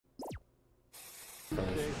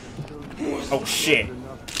Oh shit.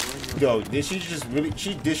 Yo, did she just really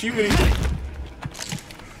did she really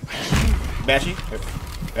Bashy?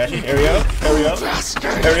 Bashy, hurry up, hurry up.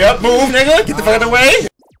 Hurry up, move, nigga! Get the fuck out of the way!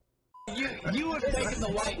 You have taken the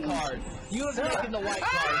white card. You have taken the white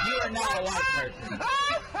card. You are not a white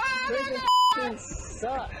person.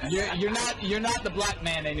 You're not the black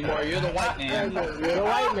man anymore. You're the white man. You're the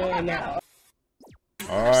white man now.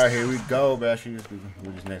 Alright, here we go, Bashy. Let's do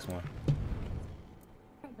this next one.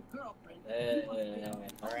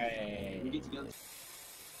 Alright.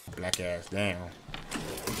 Black ass down.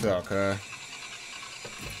 What's up, cuz?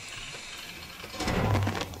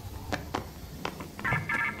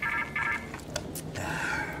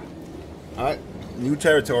 Alright, new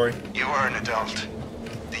territory. You are an adult.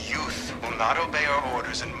 The youth will not obey our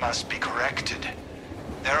orders and must be corrected.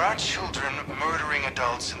 There are children murdering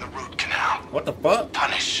adults in the root canal. What the fuck?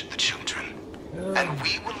 Punish the children, and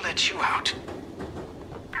we will let you out.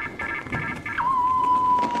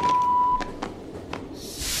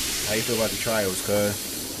 How you feel about the trials,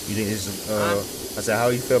 cuz? You think this is, I said, how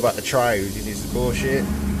you feel about the trials? You think this is bullshit?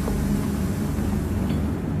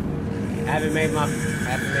 I haven't made my judgment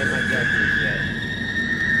yet.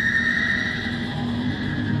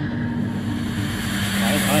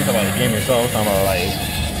 I ain't talking about the game itself, I'm talking about, like,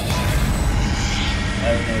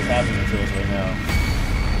 everything that's happening to us right now.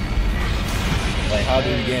 Like, how do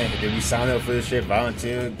we get in? Did we sign up for this shit,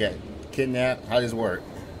 volunteer, get kidnapped? How does this work?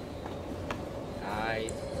 I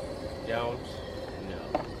don't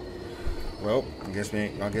know. Well, I guess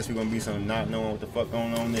we're gonna be some not knowing what the fuck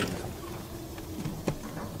going on niggas.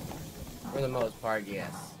 For the most part,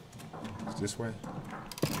 yes. It's this way.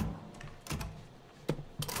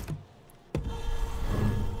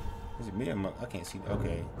 Is it me or I can't see.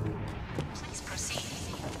 Okay. Please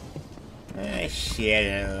proceed. Ah, shut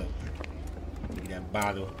up. Look at that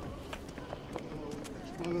bottle.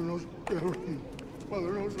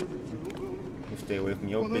 You stay away from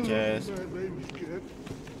your bitch ass.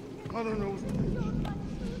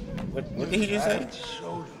 What did he just say?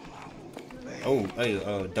 Oh, hey,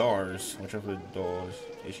 Dars. Watch out for Dars.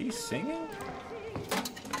 Is she singing?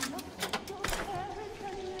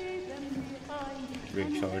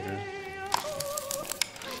 Rig charger.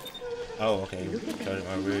 Oh, okay. Charging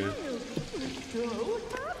my rig.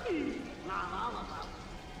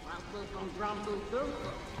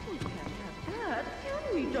 We can't have that, can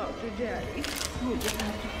we, Dr. Daddy? We'll just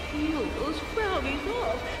have to peel those brownies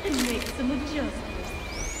off and make some adjustments.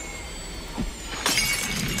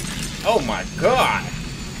 Oh my god!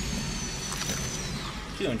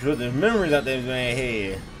 She done drilled the memories out there man's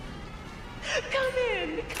head. Come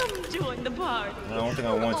in, come join the party. I don't think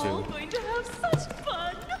I want to. We're all going to have such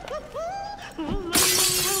fun.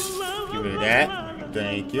 Give me that.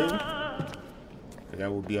 Thank you. That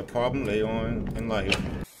will be a problem later on in life.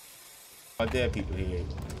 All dead people here.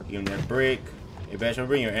 Give them that break. Hey, better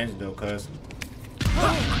bring your antidote, cuz.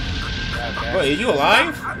 Wait, are you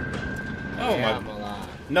alive? Oh Yeah, my. I'm alive.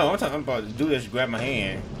 No, I'm talking about to do this. Grab my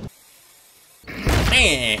hand.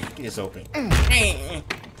 Man, it's open.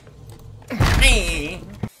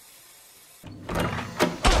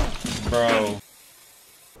 Bro.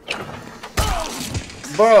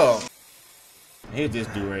 Bro. Here's this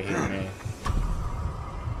dude right here, man.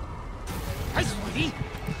 Hi, sweetie.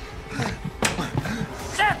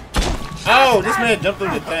 Oh, this man jumped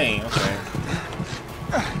through the thing. Okay.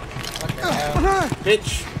 What the hell?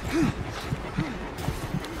 Bitch.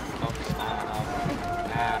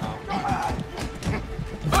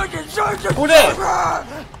 Who that?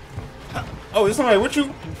 Oh, is somebody with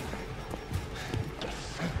you?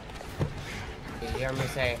 Didn't hear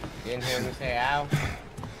me say ow?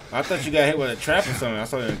 I thought you got hit with a trap or something. I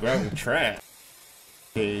saw you grab a trap.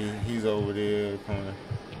 Okay, he's over there.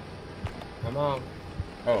 Come on.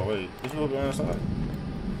 Oh, wait. This will be on the side.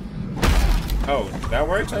 Oh, that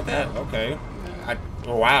works like that? Okay.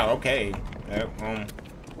 Oh, wow, okay.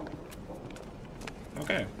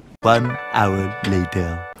 Okay. 1 hour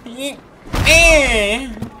later.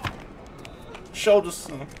 Shoulder,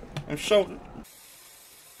 son. I'm shoulder.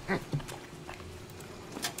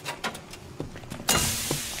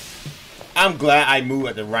 I'm glad I moved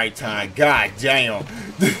at the right time. God damn.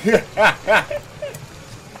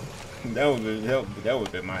 That would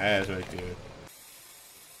have been my ass right there.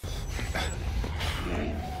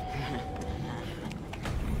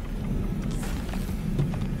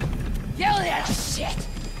 Kill that shit!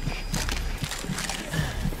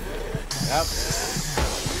 Yep.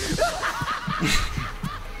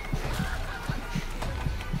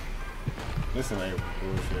 Listen, like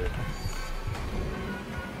bullshit.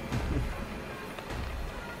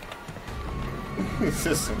 It's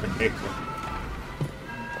just some ridiculous.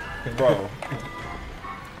 Bro.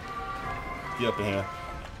 Get up in here.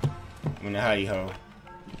 I'm in the hidey hole.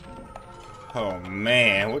 Oh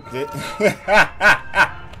man, what the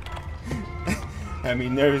had me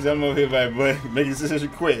nervous. I'm over here like, but making this decision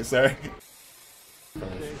quick, sir.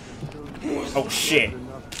 Oh shit.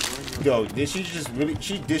 Yo, did she really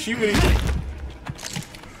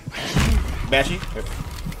Bashy?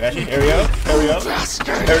 Bashy, hurry up, hurry up.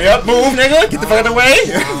 Hurry up, move, nigga! Get the fuck out of the way!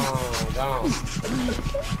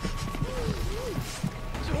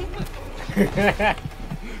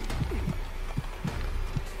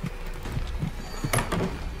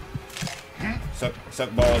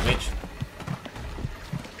 Suck balls, bitch.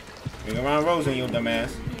 Ring around Rosen, you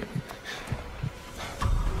dumbass.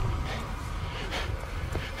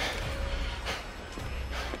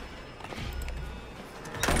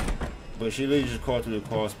 But she literally just crawled through the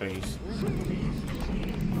crawl space.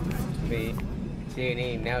 Me. She didn't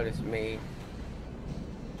even notice me.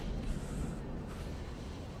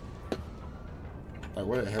 Like,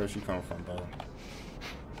 where the hell did she come from, bro?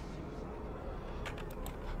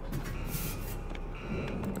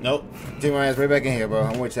 Nope. Take my ass right back in here, bro.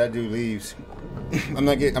 I'm waiting till that dude leaves. I'm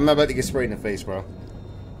not about to get sprayed in the face, bro.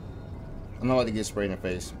 I'm not about to get sprayed in the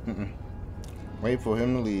face. Wait for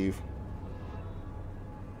him to leave.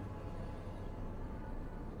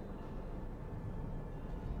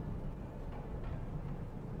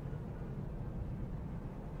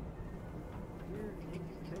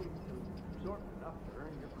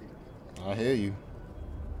 I hear you,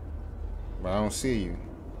 but I don't see you.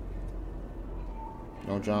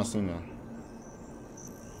 No John Cena.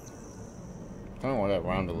 Kind of want that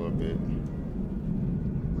round a little bit.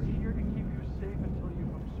 We're here to keep you safe until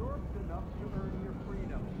you've absorbed enough to earn your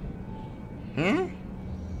freedom.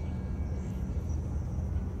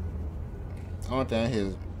 I don't think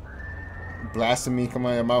his blasphemy come out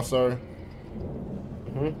of your mouth, sir.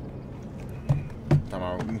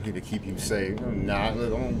 I'm here to keep you safe. Nah,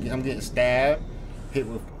 look, I'm getting stabbed, hit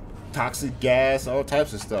with toxic gas, all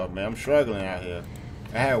types of stuff, man. I'm struggling out here.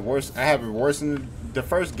 I have it worse than the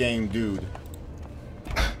first game, dude.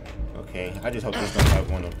 Okay, I just hope this don't like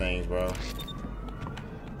one of those things, bro.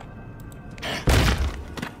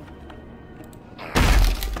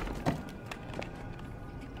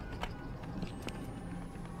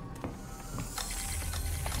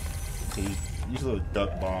 These little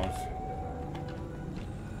duck bombs.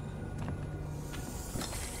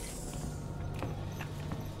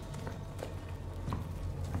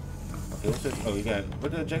 Okay, what's this? Oh, we got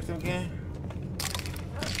what's the objective again?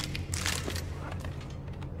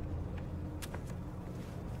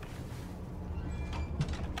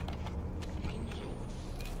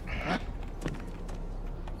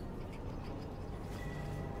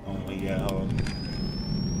 Oh yeah,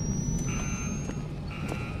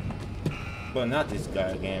 but not this guy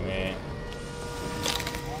again, man.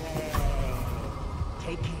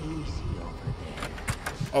 Take it easy over there.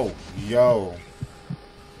 Oh, yo.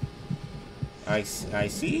 I see. I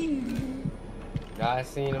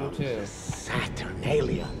seen him too.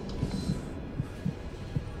 Saturnalia.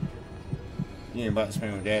 You ain't about to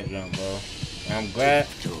spend with that junk, bro. I'm glad.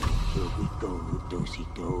 So here we go,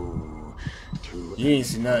 do-si-do. You ain't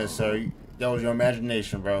see nothing, sir. That was your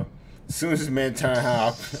imagination, bro. As soon as this man turned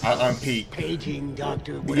high, I unpeaked. Paging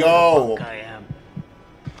Doctor. Yo. I am.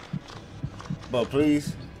 But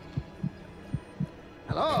please.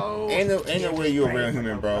 Hello. Ain't no way you a real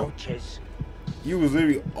human, bro. You was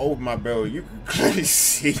literally over my barrel. You could clearly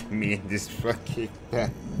see me in this fucking.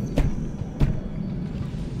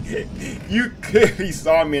 You clearly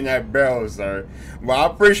saw me in that barrel, sir. Well, I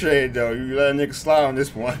appreciate it though. You let a nigga slide on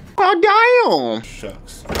this one. Oh damn!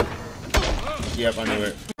 Shucks. Yep, I knew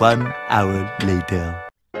it. 1 hour later.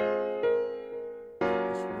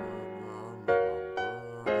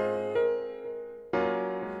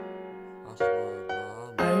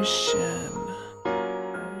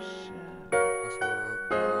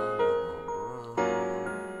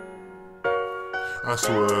 I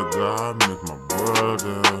swear to God, miss my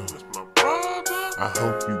brother. I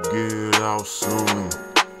hope you get out soon.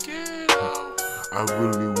 I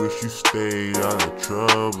really wish you stayed out of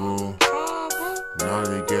trouble. Now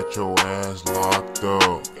they got your ass locked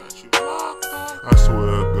up. I swear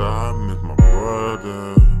to God, miss my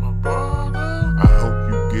brother. I hope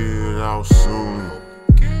you get out soon.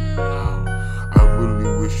 I really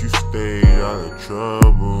wish you stayed out of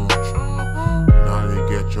trouble. Now they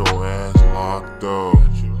got your ass locked up.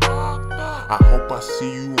 I hope I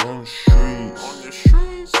see you on the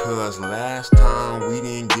streets. Cause last time we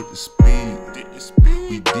didn't get to speak.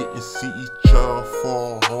 We didn't see each other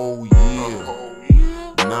for a whole year.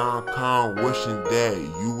 Now I'm kinda wishing that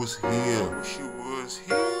you was here.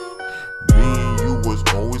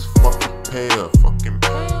 always fucking pair.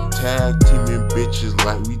 Tag teaming bitches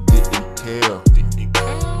like we didn't care.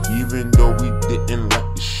 Even though we didn't like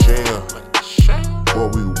to share.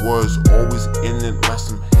 But we was always in it like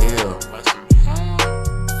some hair.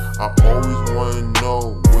 I always wanna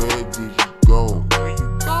know, where did you go?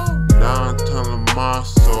 Now I'm telling my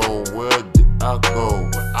soul, where did I go?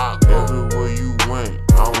 Everywhere you went,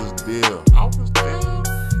 I was there.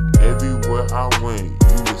 Everywhere I went,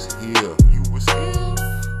 you was here.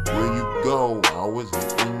 Where you go, I was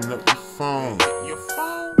hitting up your phone.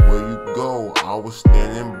 Where you go, I was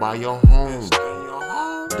standing by your home.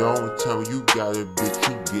 Don't tell me you got a bitch,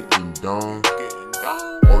 you getting done.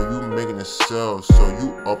 Or you making a sell, so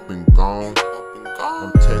you up and gone.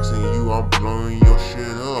 I'm texting you, I'm blowing your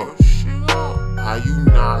shit up. How you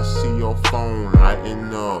not see your phone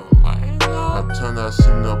lighting up? I turned out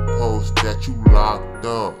seen a post that you locked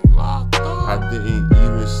up. I didn't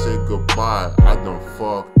even say goodbye, I done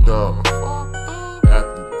fucked up.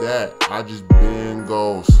 After that, I just been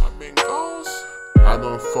ghost. I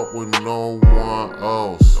don't fuck with no one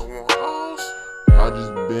else. I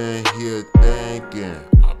just been here thinking,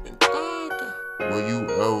 will you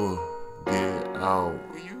ever get out?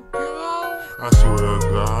 I swear to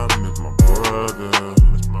God, I miss my brother.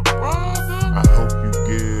 I hope you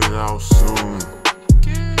get out soon.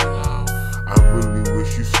 I really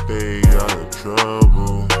wish you stayed out of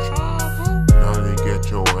trouble. Now they get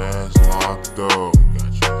your ass locked up.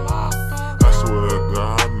 I swear to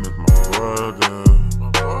God, I miss my brother.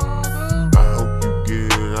 I hope you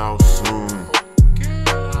get out soon.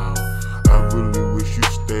 I really wish you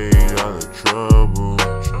stayed out of trouble.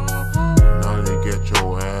 Now they get your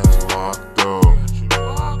ass locked up.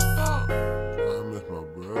 I miss my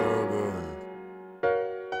brother.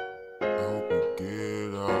 I hope you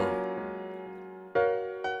get out.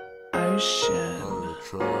 Out of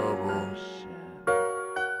trouble.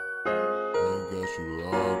 They got you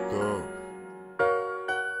locked up. I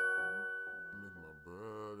miss my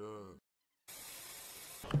brother.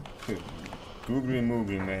 Googly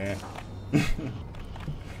moogly, man.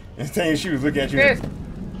 This thing she was looking at you.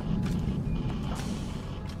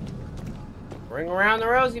 Ring around the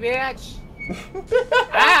rosy, bitch.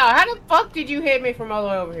 Ow, how the fuck did you hit me from all the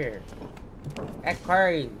way over here? That's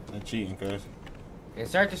crazy. I'm cheating, cuz.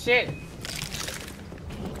 Insert the shit.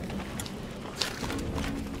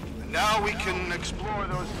 Now we can explore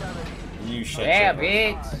those cavities. You shut Yeah, your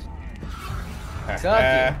bitch. Suck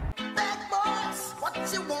it.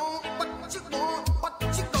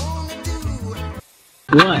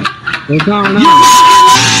 What? What's going on?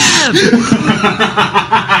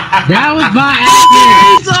 That was by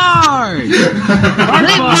accident.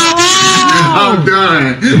 I'm done.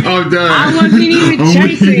 I'm done. I wasn't even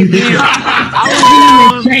chasing him.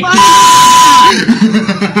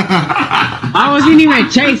 I wasn't even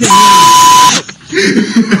chasing him.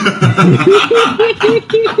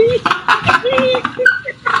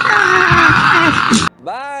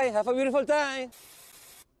 Bye. Have a beautiful time.